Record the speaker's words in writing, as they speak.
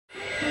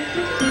Here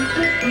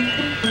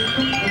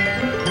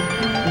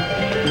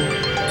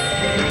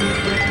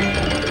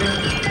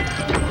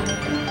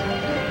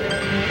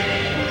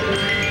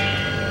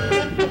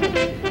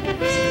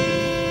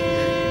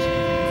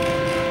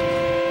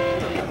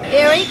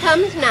he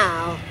comes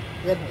now,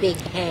 the big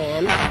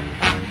ham.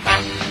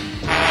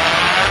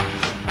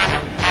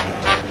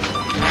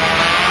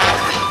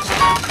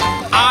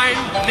 I'm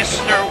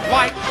Mr.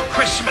 White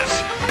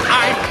Christmas.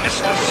 I'm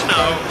Mr.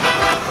 Snow.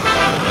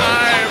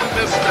 I'm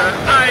Mr.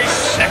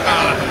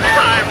 Icicle.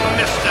 I'm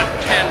Mr.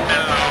 Ten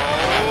Below.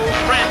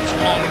 Friends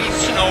call me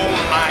Snow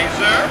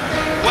Miser.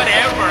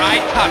 Whatever I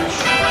touch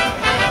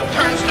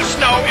turns to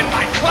snow in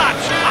my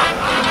clutch.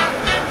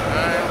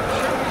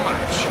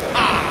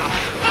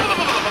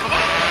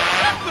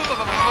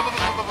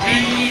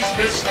 He's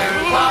Mr.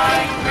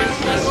 White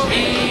Christmas,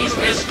 he's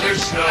Mr.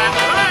 Snow.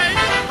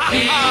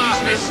 He's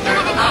Mr.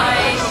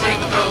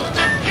 Icicle,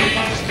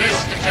 he's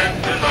Mr. Ten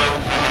Below.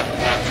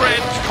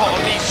 Friends call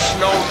me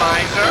Snow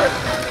Miser.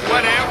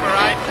 Whatever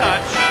I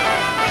touch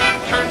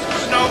turns to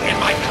snow in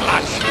my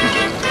clutch.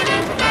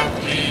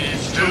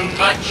 He's too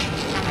much.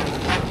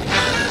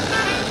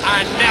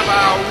 I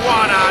never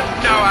wanna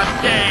know a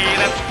day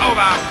that's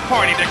over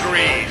 40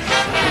 degrees.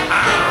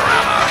 I'd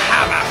rather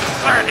have a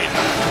 30,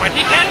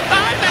 20, 10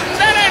 time and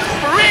let it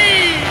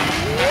freeze.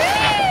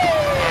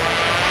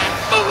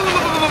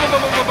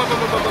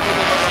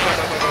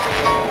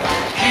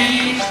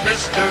 He's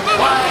Mr.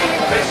 White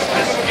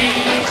Christmas,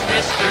 he's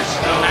Mr.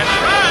 Snow. That's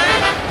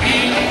right.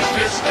 He's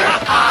Mr.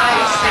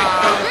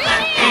 Icicle,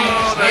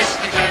 he's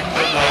Mr. Ten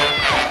Below.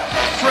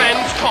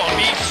 Friends call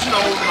me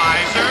Snow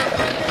Miser.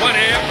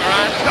 Whatever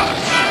I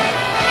touch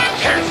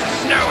turns to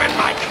snow in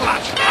my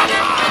clutch.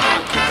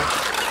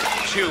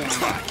 Too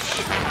much.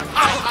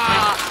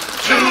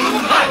 Too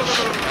much.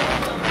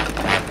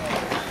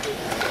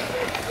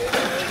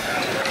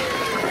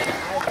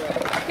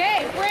 Okay,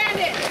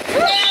 Brandon.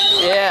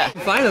 Yeah.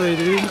 Finally,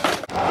 dude.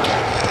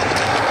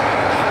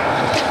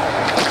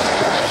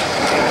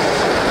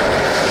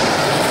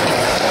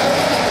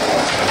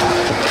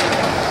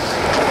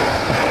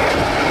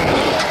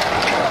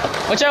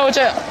 Watch out, watch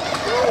out.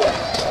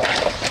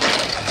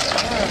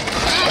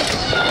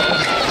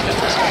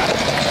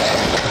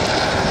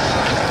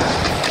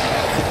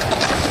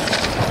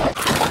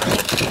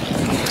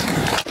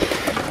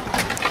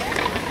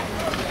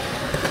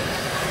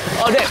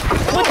 Oh, damn.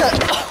 What the?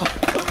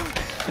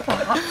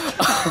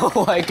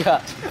 Oh my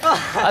god.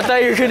 I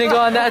thought you were gonna go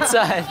on that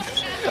side.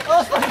 You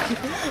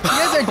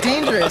guys are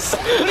dangerous.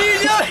 What are you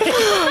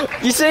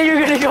doing? You said you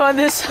were gonna go on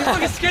this side. You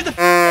fucking scared the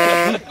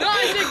f. No,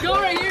 I said go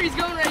right here. He's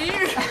going right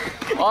here.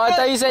 Oh, I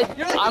thought you said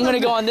I'm gonna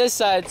go on this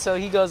side, so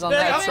he goes on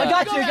that I side.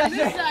 got you, I got This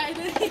you. side,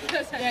 then he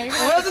goes right here. I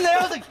wasn't there, I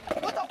was like,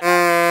 what the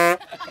f?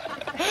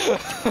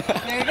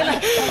 Yeah, you're gonna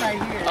have to come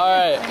right here.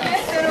 Alright.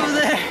 Stand over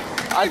there.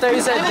 I thought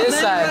you said this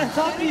side. I'm gonna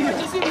talk to you.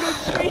 Just even go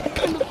straight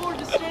in the